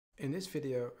In this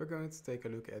video, we're going to take a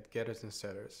look at getters and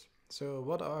setters. So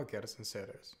what are getters and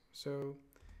setters? So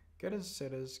getters and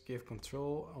setters give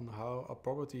control on how a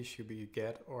property should be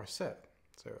get or set.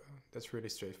 So that's really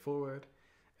straightforward.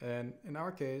 And in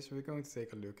our case, we're going to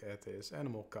take a look at this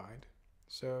animal kind.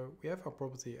 So we have our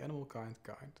property animal kind.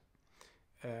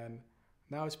 And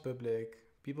now it's public.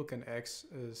 People can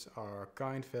access our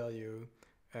kind value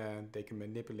and they can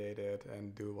manipulate it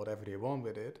and do whatever they want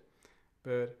with it.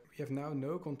 But we have now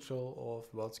no control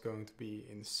of what's going to be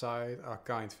inside our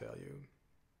kind value.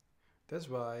 That's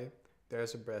why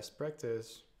there's a best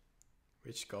practice,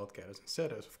 which is called getters and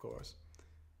setters, of course.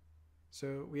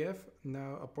 So we have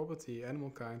now a property animal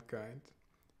kind,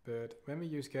 but when we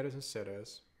use getters and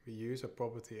setters, we use a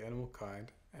property animal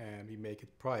kind and we make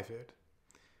it private.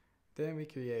 Then we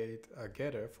create a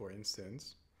getter, for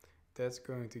instance, that's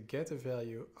going to get a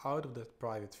value out of that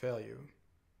private value.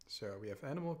 So we have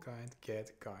animal kind,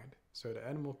 get kind. So the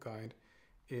animal kind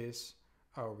is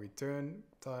our return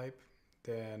type.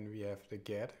 Then we have the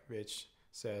get, which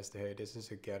says, hey, this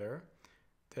is a getter.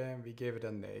 Then we give it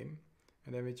a name.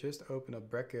 And then we just open up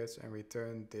brackets and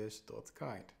return this dot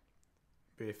kind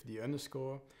with the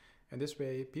underscore. And this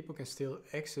way people can still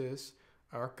access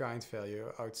our kind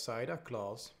value outside our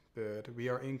class, but we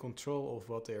are in control of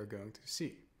what they are going to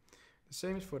see. The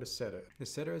same is for the setter. The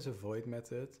setter is a void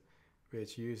method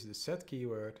which uses the set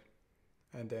keyword,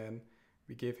 and then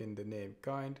we give in the name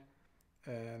kind,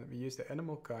 and we use the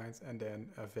animal kind and then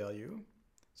a value.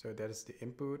 So that is the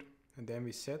input, and then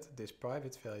we set this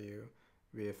private value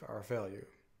with our value.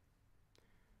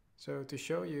 So to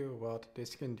show you what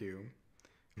this can do,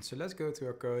 so let's go to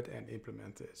our code and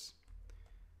implement this.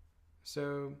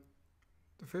 So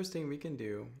the first thing we can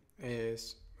do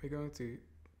is we're going to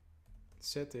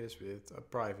set this with a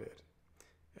private.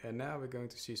 And now we're going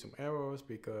to see some errors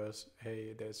because,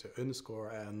 hey, there's an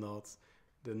underscore and not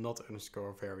the not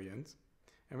underscore variant.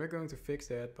 And we're going to fix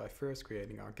that by first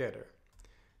creating our getter.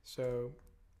 So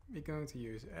we're going to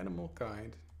use animal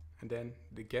kind and then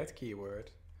the get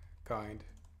keyword kind.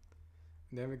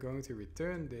 And then we're going to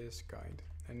return this kind.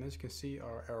 And as you can see,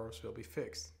 our errors will be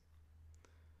fixed.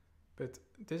 But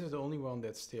this is the only one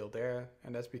that's still there,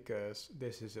 and that's because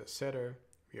this is a setter.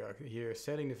 We are here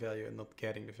setting the value and not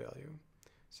getting the value.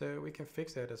 So we can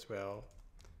fix that as well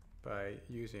by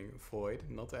using void,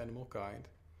 not animal kind,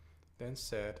 then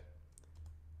set,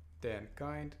 then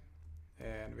kind,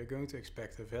 and we're going to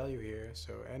expect a value here,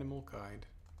 so animal kind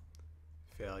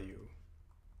value.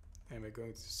 And we're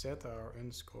going to set our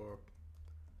underscore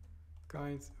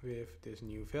kind with this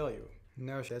new value.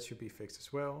 Now that should be fixed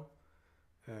as well.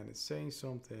 And it's saying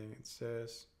something, it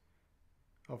says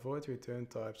avoid return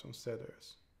types on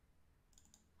setters.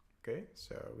 Okay,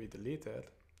 so we delete that.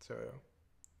 So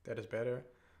that is better.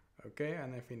 Okay,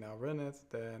 and if we now run it,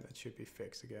 then it should be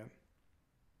fixed again.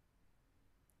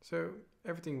 So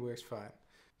everything works fine.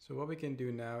 So what we can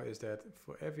do now is that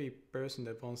for every person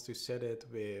that wants to set it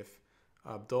with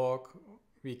a dog,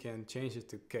 we can change it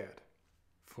to cat,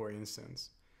 for instance.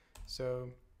 So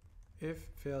if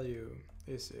value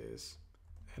is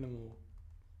animal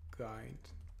kind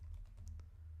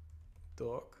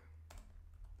dog,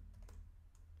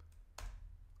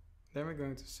 then we're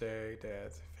going to say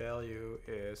that value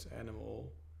is animal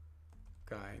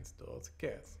kind dot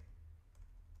get.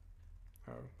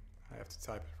 Oh, I have to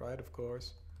type it right, of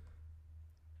course.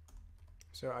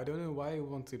 So I don't know why you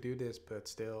want to do this, but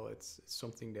still it's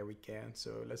something that we can.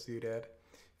 So let's do that.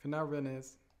 If I now run it,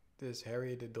 this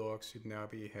Harry the dog should now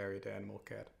be Harry the animal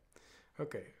cat.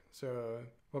 Okay, so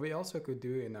what we also could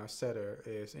do in our setter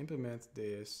is implement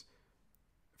this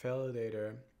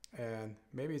validator. And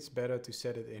maybe it's better to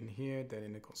set it in here than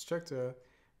in the constructor,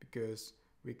 because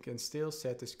we can still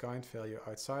set this kind value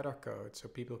outside our code so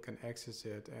people can access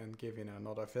it and give in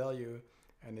another value.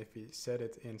 And if we set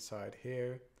it inside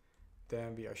here,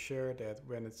 then we are sure that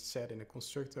when it's set in the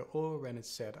constructor or when it's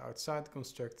set outside the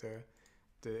constructor,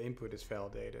 the input is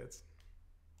validated.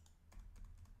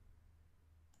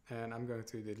 And I'm going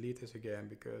to delete this again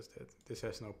because this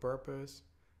has no purpose.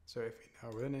 So if we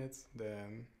now run it,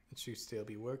 then it should still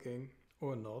be working,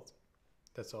 or not.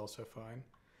 That's also fine.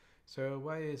 So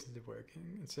why isn't it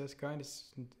working? It says kind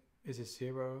is a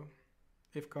 0.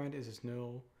 If kind is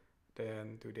null,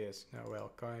 then do this. Now,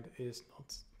 well, kind is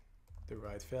not the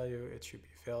right value. It should be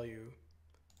value.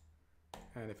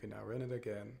 And if we now run it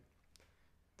again,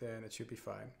 then it should be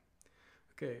fine.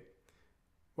 Okay.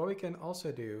 What we can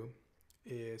also do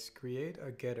is create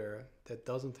a getter that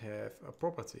doesn't have a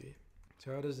property.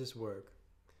 So how does this work?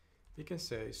 We can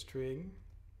say string,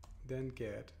 then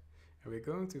get, and we're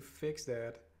going to fix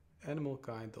that animal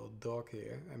kind dog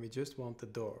here, and we just want the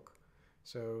dog.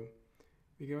 So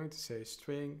we're going to say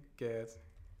string get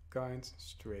kind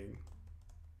string.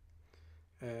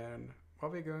 And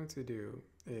what we're going to do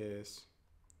is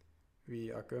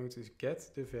we are going to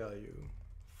get the value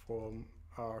from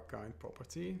our kind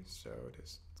property, so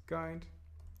this kind,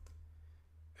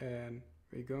 and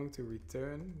we're going to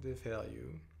return the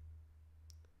value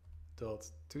dot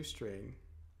toString.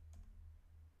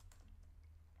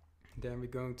 Then we're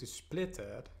going to split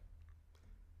that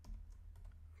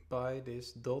by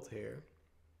this dot here,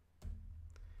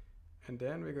 and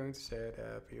then we're going to say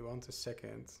that we want a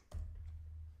second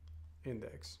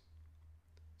index.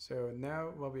 So now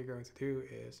what we're going to do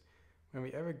is when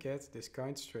we ever get this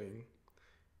kind string,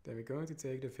 then we're going to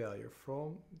take the value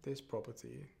from this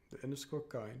property, the underscore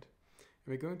kind, and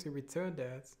we're going to return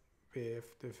that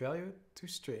with the value to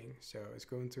string. So it's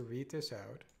going to read this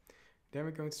out. Then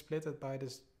we're going to split it by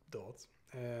this dot,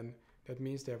 and that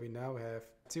means that we now have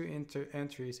two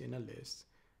entries in a list,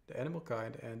 the animal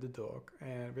kind and the dog,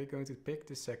 and we're going to pick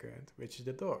the second, which is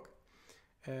the dog.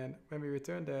 And when we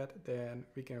return that, then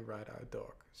we can write our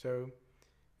dog. So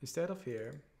instead of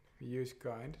here, we use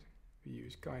kind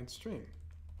string.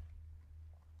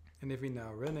 And if we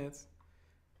now run it,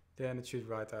 then it should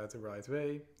write out the right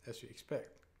way, as we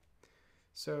expect.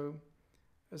 So,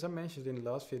 as I mentioned in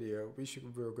the last video,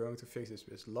 we're going to fix this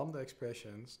with lambda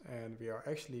expressions, and we are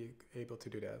actually able to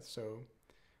do that. So,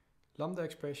 lambda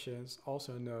expressions,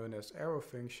 also known as arrow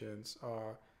functions,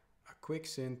 are a quick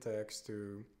syntax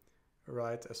to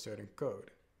write a certain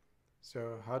code.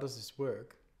 So, how does this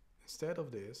work? Instead of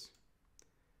this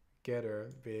getter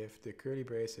with the curly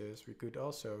braces, we could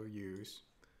also use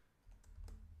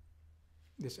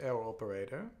this arrow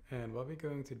operator, and what we're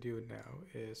going to do now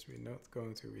is we're not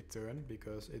going to return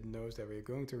because it knows that we're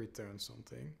going to return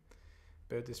something,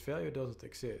 but this value doesn't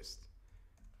exist.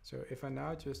 So if I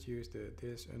now just use the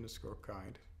this underscore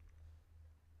kind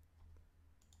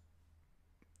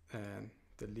and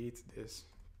delete this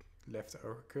left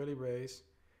curly brace,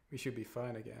 we should be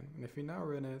fine again. And if we now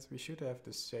run it, we should have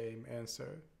the same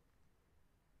answer.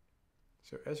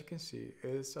 So as you can see,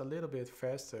 it's a little bit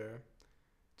faster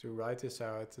to write this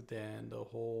out than the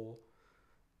whole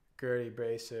curly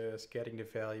braces, getting the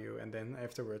value, and then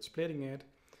afterwards splitting it.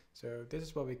 So this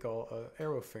is what we call an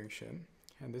arrow function,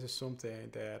 and this is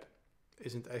something that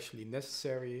isn't actually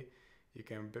necessary. You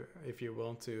can, if you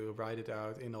want to write it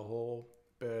out in a whole,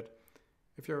 but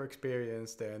if you're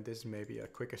experienced, then this may be a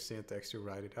quicker syntax to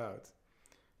write it out.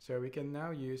 So we can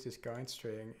now use this kind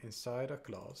string inside a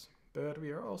class, but we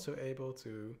are also able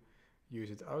to use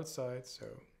it outside. So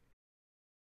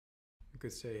we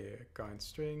could say here kind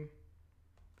string,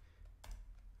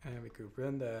 and we could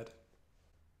run that,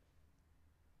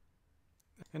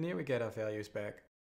 and here we get our values back.